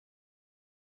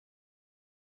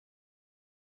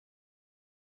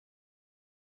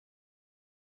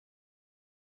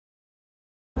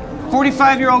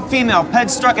45-year-old female, ped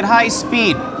struck at high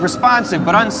speed. Responsive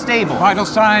but unstable. Vital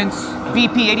signs.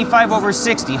 BP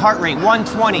 85/60, heart rate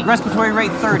 120, respiratory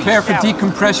rate 30. Prepare for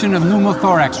decompression of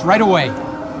pneumothorax right away.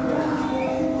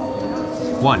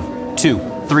 1, 2,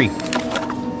 3.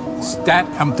 Stat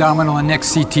abdominal and neck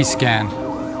CT scan.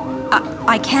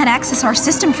 I can't access our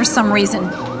system for some reason.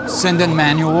 Send in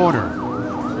manual order.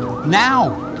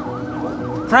 Now!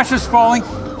 Pressure's falling.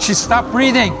 She stopped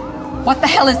breathing. What the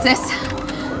hell is this?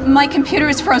 My computer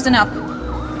is frozen up.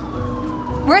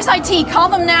 Where's IT? Call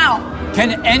them now.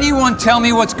 Can anyone tell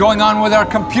me what's going on with our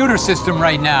computer system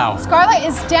right now? Scarlet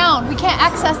is down. We can't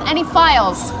access any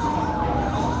files.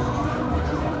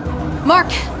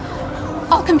 Mark,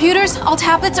 all computers, all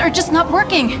tablets are just not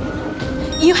working.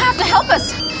 You have to help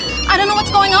us. I don't know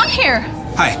what's going on here.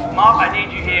 Hi. Mark, I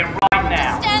need you here right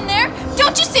now. Stand there.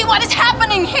 Don't you see what is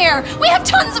happening here? We have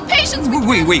tons of patients.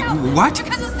 Wait, what?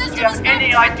 Because the system Do you have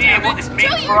any idea what this means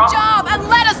do for your us? job and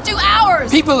let us do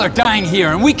ours. People are dying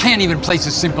here, and we can't even place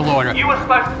a simple order. You were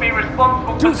supposed to be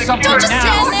responsible Do for something Don't security. just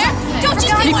stand there. Don't you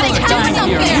see what is People are dying happening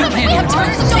here. here? You can't We have even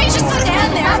tons of patients.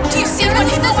 Stand there. Do you see what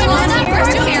is going on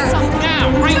here?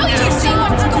 Now, right Don't you see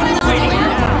what's going on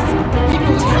here?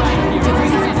 People are dying here.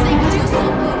 Do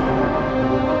something.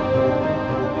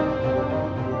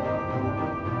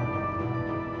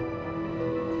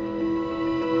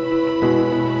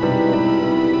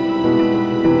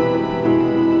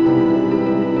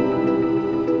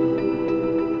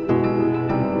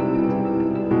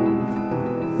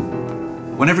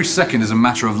 When every second is a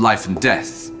matter of life and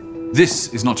death, this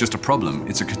is not just a problem,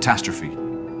 it's a catastrophe.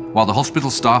 While the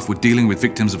hospital staff were dealing with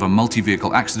victims of a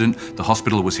multi-vehicle accident, the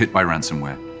hospital was hit by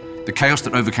ransomware. The chaos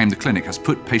that overcame the clinic has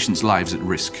put patients' lives at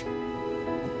risk.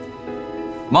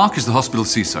 Mark is the hospital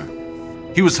CISO.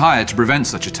 He was hired to prevent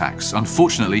such attacks.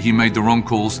 Unfortunately, he made the wrong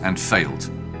calls and failed.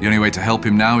 The only way to help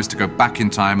him now is to go back in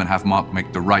time and have Mark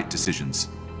make the right decisions.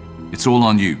 It's all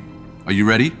on you. Are you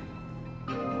ready?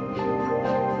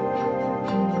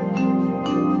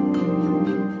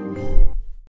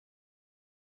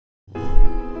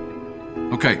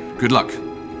 Okay, good luck.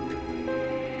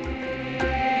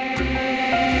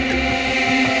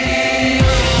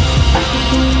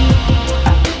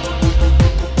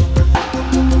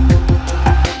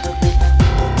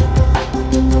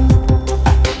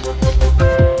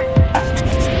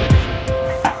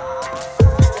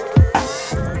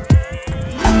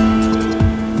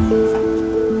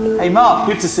 Hey Mark,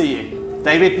 good to see you.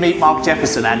 David, meet Mark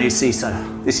Jefferson, our new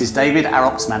CISO. This is David, our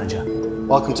ops manager.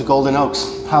 Welcome to Golden Oaks.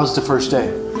 How's the first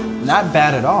day? Not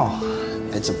bad at all.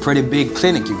 It's a pretty big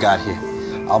clinic you got here.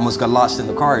 Almost got lost in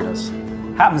the corridors.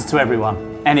 Happens to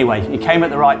everyone. Anyway, you came at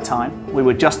the right time. We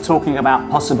were just talking about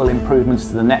possible improvements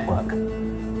to the network.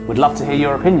 Would love to hear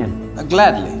your opinion.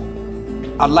 Gladly.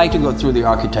 I'd like to go through the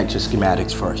architecture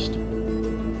schematics first.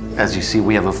 As you see,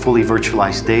 we have a fully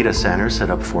virtualized data center set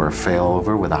up for a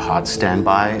failover with a hot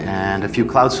standby and a few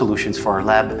cloud solutions for our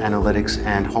lab analytics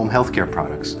and home healthcare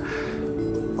products.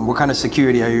 And what kind of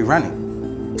security are you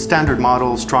running? Standard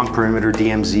model, strong perimeter,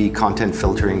 DMZ, content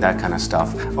filtering, that kind of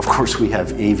stuff. Of course, we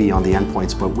have AV on the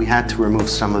endpoints, but we had to remove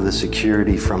some of the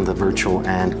security from the virtual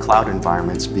and cloud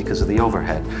environments because of the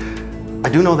overhead. I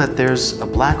do know that there's a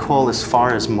black hole as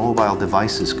far as mobile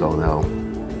devices go, though.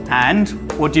 And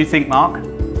what do you think, Mark?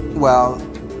 Well,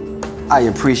 I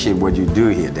appreciate what you do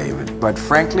here, David, but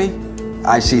frankly,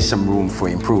 I see some room for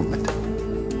improvement.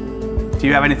 Do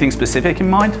you have anything specific in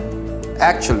mind?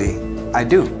 Actually, I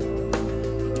do.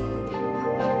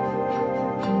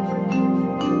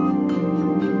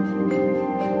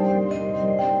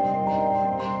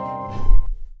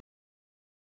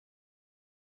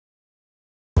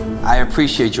 I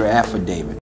appreciate your effort,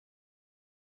 David.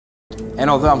 And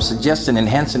although I'm suggesting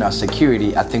enhancing our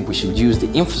security, I think we should use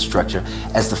the infrastructure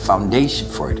as the foundation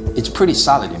for it. It's pretty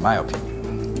solid, in my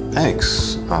opinion.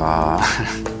 Thanks.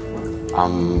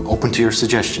 I'm open to your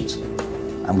suggestions.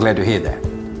 I'm glad to hear that.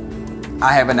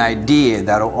 I have an idea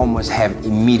that'll almost have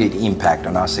immediate impact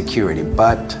on our security,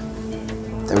 but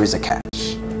there is a catch.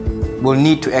 We'll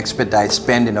need to expedite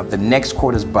spending of the next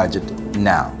quarter's budget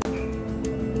now.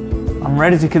 I'm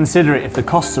ready to consider it if the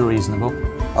costs are reasonable.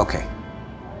 Okay.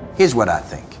 Here's what I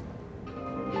think.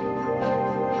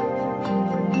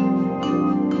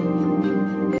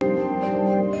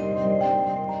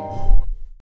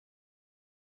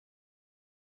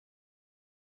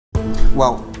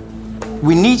 Well,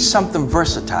 we need something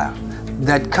versatile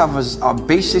that covers our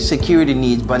basic security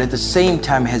needs, but at the same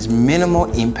time has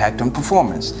minimal impact on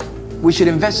performance. We should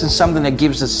invest in something that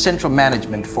gives us central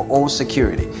management for all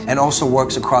security and also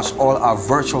works across all our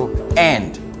virtual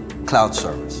and cloud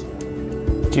servers.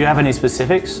 Do you have any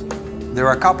specifics? There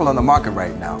are a couple on the market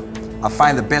right now. I'll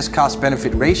find the best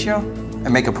cost-benefit ratio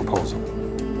and make a proposal.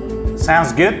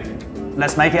 Sounds good.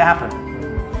 Let's make it happen.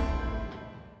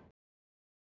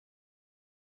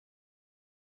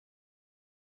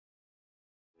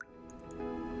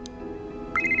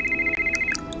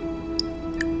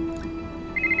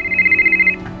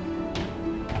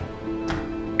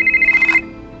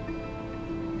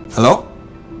 Hello?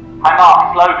 Hi Mark,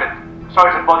 it's Logan.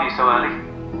 Sorry to bother you so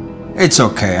early. It's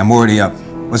okay, I'm already up.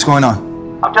 What's going on?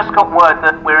 I've just got word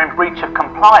that we're in breach of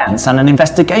compliance. And an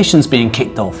investigation's being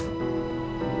kicked off.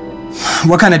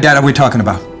 What kind of data are we talking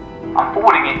about? I'm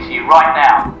forwarding it to you right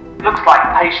now. It looks like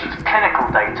patients' clinical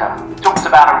data. It talks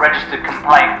about a registered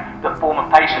complaint that former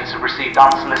patients have received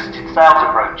unsolicited sales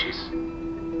approaches.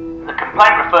 The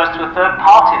complaint refers to a third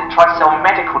party that tried to sell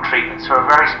medical treatments for a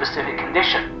very specific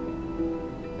condition.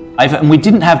 And we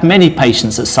didn't have many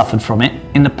patients that suffered from it.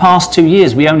 In the past 2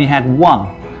 years, we only had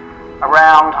one.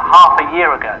 Around half a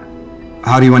year ago.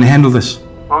 How do you want to handle this?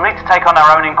 We'll need to take on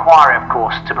our own inquiry, of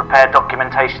course, to prepare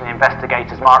documentation the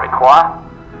investigators might require.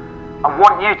 I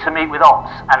want you to meet with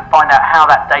Ops and find out how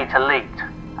that data leaked,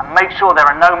 and make sure there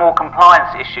are no more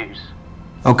compliance issues.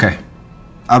 Okay.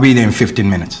 I'll be there in 15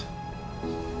 minutes.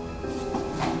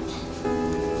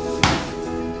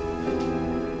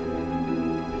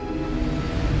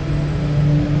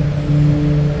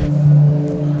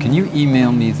 Can you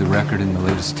email me the record and the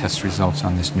latest test results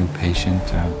on this new patient?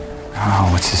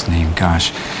 What's his name?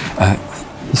 Gosh.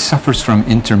 He suffers from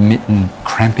intermittent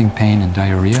cramping pain and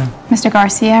diarrhea. Mr.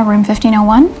 Garcia, room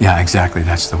 1501? Yeah, exactly.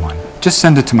 That's the one. Just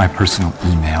send it to my personal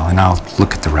email, and I'll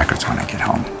look at the records when I get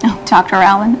home. Oh, Dr.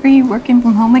 Allen, are you working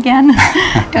from home again?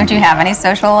 Don't you have any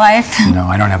social life? No,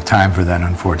 I don't have time for that,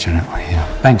 unfortunately. Yeah.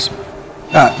 Thanks.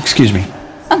 Excuse me.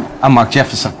 Oh. I'm Mark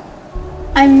Jefferson.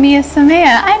 I'm Mia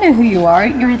Samea. I know who you are.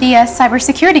 You're the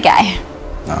cybersecurity guy.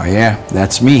 Oh, yeah,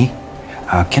 that's me.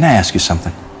 Can I ask you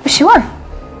something? Sure.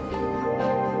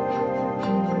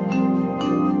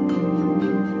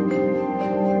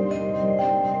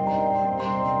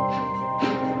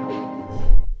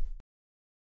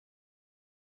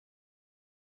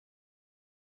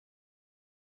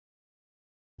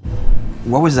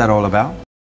 What was that all about?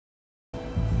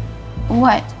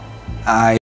 What?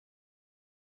 I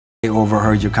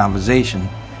overheard your conversation.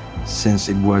 Since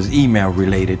it was email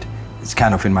related, it's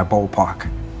kind of in my ballpark.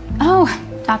 Oh,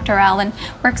 Dr. Allen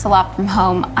works a lot from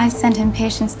home. I send him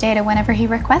patients' data whenever he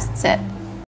requests it.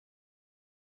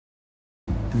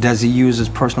 Does he use his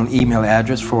personal email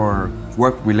address for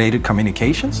work-related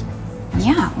communications?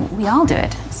 Yeah, we all do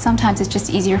it. Sometimes it's just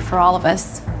easier for all of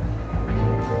us.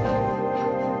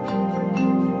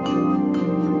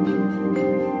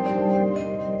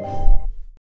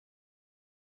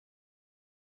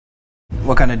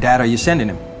 What kind of data are you sending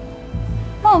him?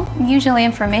 Well, usually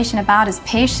information about his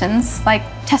patients, like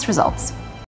test results.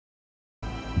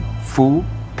 Full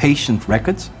patient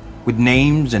records with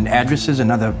names and addresses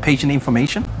and other patient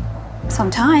information?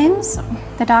 Sometimes.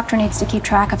 The doctor needs to keep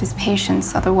track of his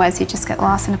patients, otherwise he'd just get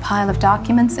lost in a pile of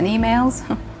documents and emails.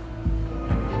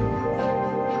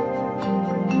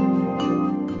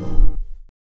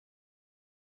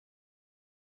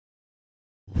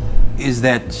 Is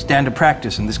that standard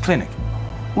practice in this clinic?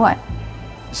 What?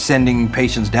 Sending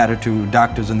patients' data to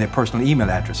doctors and their personal email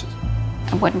addresses.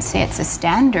 I wouldn't say it's a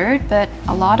standard, but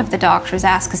a lot of the doctors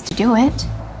ask us to do it.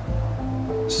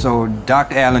 So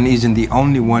Dr. Allen isn't the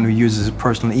only one who uses his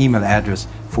personal email address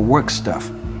for work stuff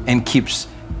and keeps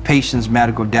patients'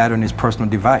 medical data on his personal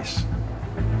device?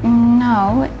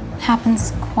 No, it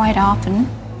happens quite often.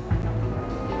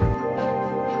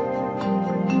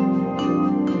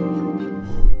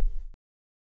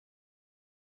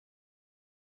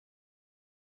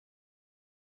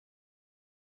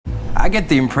 I get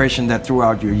the impression that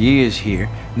throughout your years here,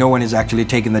 no one has actually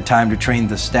taken the time to train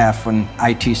the staff on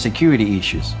IT security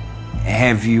issues.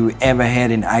 Have you ever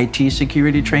had an IT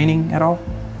security training at all?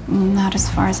 Not as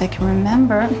far as I can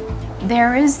remember.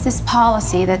 There is this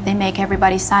policy that they make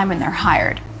everybody sign when they're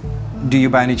hired. Do you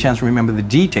by any chance remember the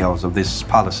details of this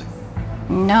policy?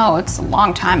 No, it's a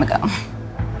long time ago.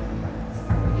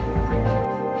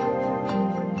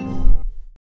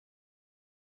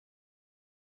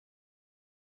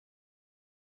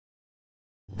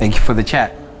 Thank you for the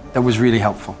chat. That was really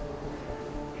helpful.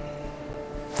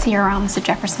 See you around, Mr.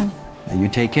 Jefferson. Now you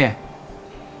take care.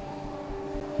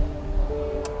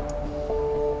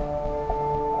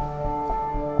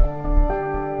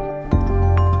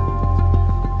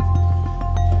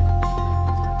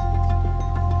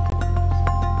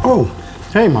 Oh,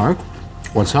 hey, Mark.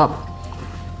 What's up?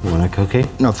 You want a cookie?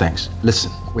 No, thanks.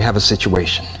 Listen, we have a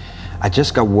situation. I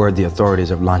just got word the authorities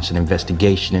have launched an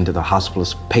investigation into the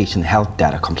hospital's patient health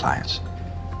data compliance.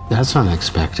 That's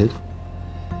unexpected.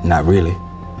 Not really,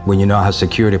 when you know how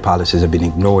security policies have been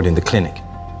ignored in the clinic.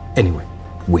 Anyway,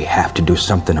 we have to do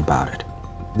something about it.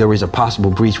 There is a possible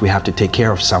breach we have to take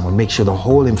care of someone, make sure the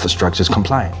whole infrastructure is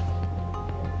compliant.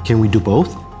 Can we do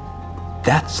both?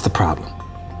 That's the problem.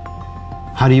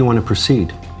 How do you want to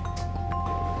proceed?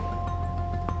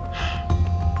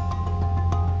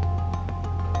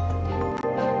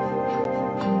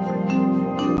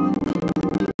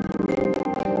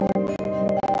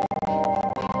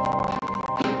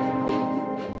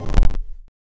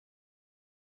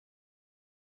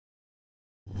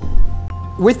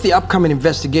 With the upcoming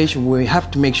investigation, we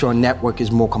have to make sure our network is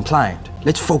more compliant.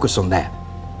 Let's focus on that.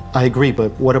 I agree,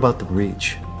 but what about the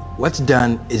breach? What's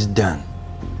done is done,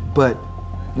 but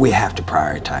we have to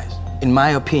prioritize. In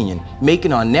my opinion,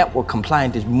 making our network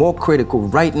compliant is more critical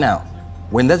right now.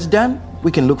 When that's done,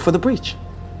 we can look for the breach.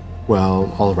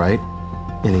 Well, all right.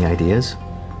 Any ideas?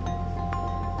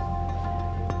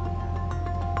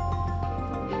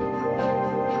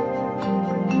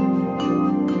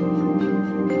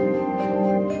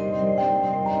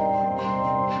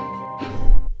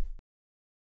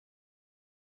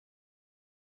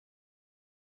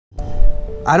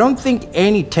 I don't think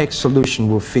any tech solution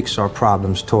will fix our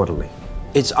problems totally.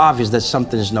 It's obvious that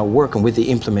something is not working with the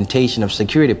implementation of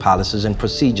security policies and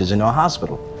procedures in our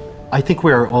hospital. I think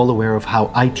we are all aware of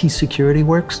how IT security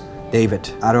works.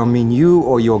 David, I don't mean you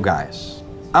or your guys.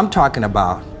 I'm talking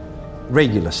about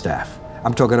regular staff.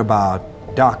 I'm talking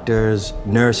about doctors,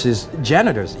 nurses,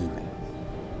 janitors even.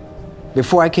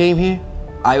 Before I came here,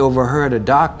 I overheard a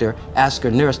doctor ask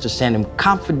a nurse to send him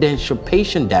confidential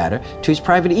patient data to his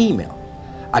private email.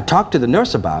 I talked to the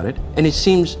nurse about it, and it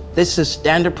seems this is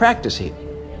standard practice here.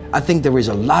 I think there is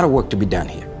a lot of work to be done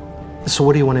here. So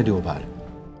what do you want to do about it?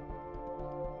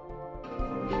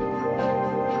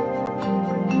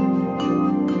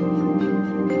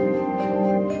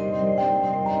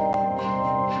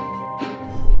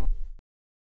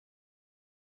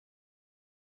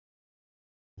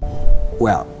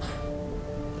 Well,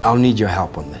 I'll need your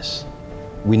help on this.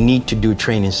 We need to do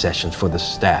training sessions for the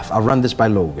staff. I'll run this by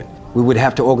Logan. We would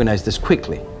have to organize this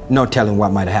quickly, no telling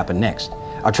what might happen next.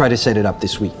 I'll try to set it up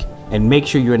this week. And make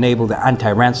sure you enable the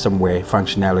anti-ransomware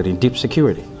functionality in deep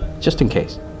security, just in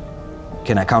case.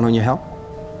 Can I count on your help?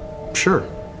 Sure.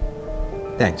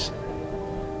 Thanks.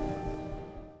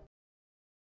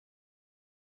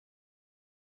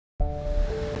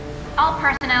 All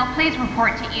personnel, please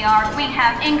report to ER. We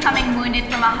have incoming wounded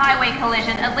from a highway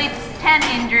collision, at least 10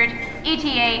 injured.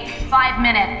 ETA, 5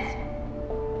 minutes.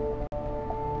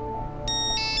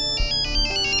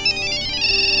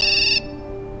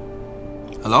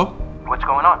 Hello? What's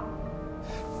going on?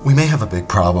 We may have a big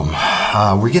problem.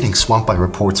 We're getting swamped by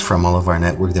reports from all of our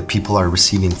network that people are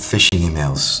receiving phishing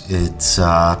emails.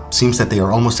 It seems that they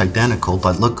are almost identical,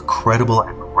 but look credible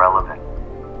and relevant.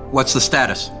 What's the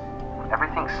status?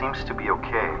 Everything seems to be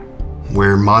okay.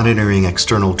 We're monitoring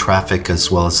external traffic as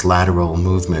well as lateral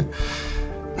movement.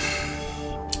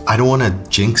 I don't want to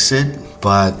jinx it,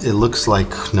 but it looks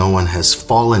like no one has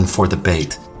fallen for the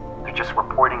bait. They're just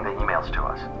reporting the emails to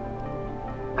us.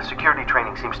 The security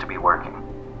training seems to be working.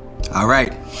 All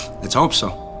right, let's hope so.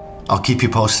 I'll keep you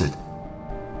posted.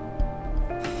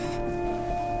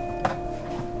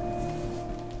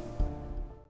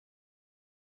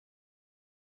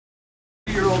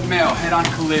 Year-old male, head-on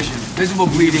collision. Visible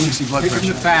bleeding. Take him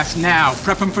to fast now.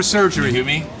 Prep him for surgery. You hear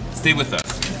me? Stay with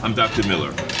us. I'm Dr.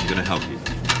 Miller. I'm gonna help you.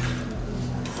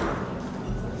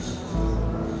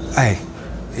 Hey,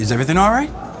 is everything all right?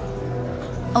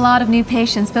 A lot of new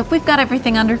patients, but we've got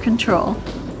everything under control.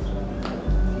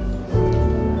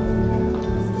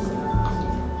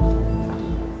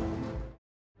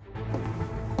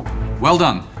 Well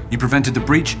done. You prevented the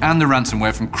breach and the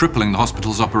ransomware from crippling the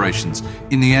hospital's operations.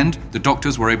 In the end, the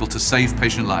doctors were able to save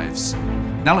patient lives.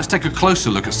 Now let's take a closer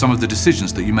look at some of the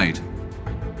decisions that you made.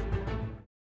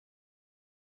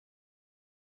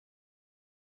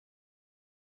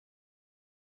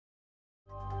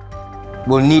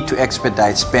 We'll need to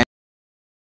expedite spending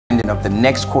of the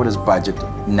next quarter's budget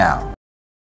now.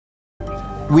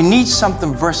 We need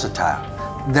something versatile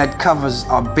that covers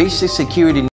our basic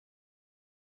security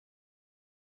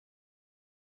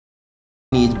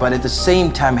needs, but at the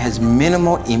same time has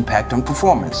minimal impact on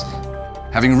performance.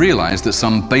 Having realized that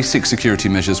some basic security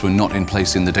measures were not in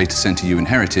place in the data center you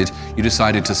inherited, you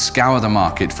decided to scour the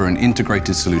market for an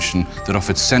integrated solution that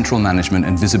offered central management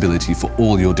and visibility for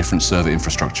all your different server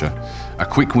infrastructure. A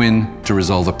quick win to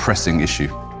resolve a pressing issue.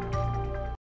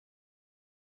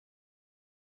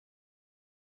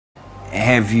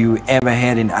 Have you ever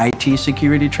had an IT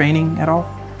security training at all?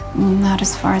 Not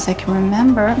as far as I can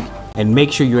remember. And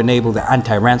make sure you enable the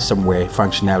anti-ransomware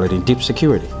functionality in deep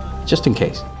security, just in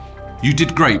case. You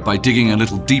did great by digging a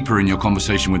little deeper in your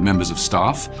conversation with members of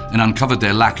staff and uncovered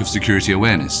their lack of security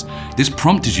awareness. This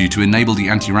prompted you to enable the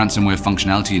anti-ransomware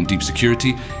functionality in deep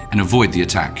security and avoid the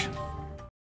attack.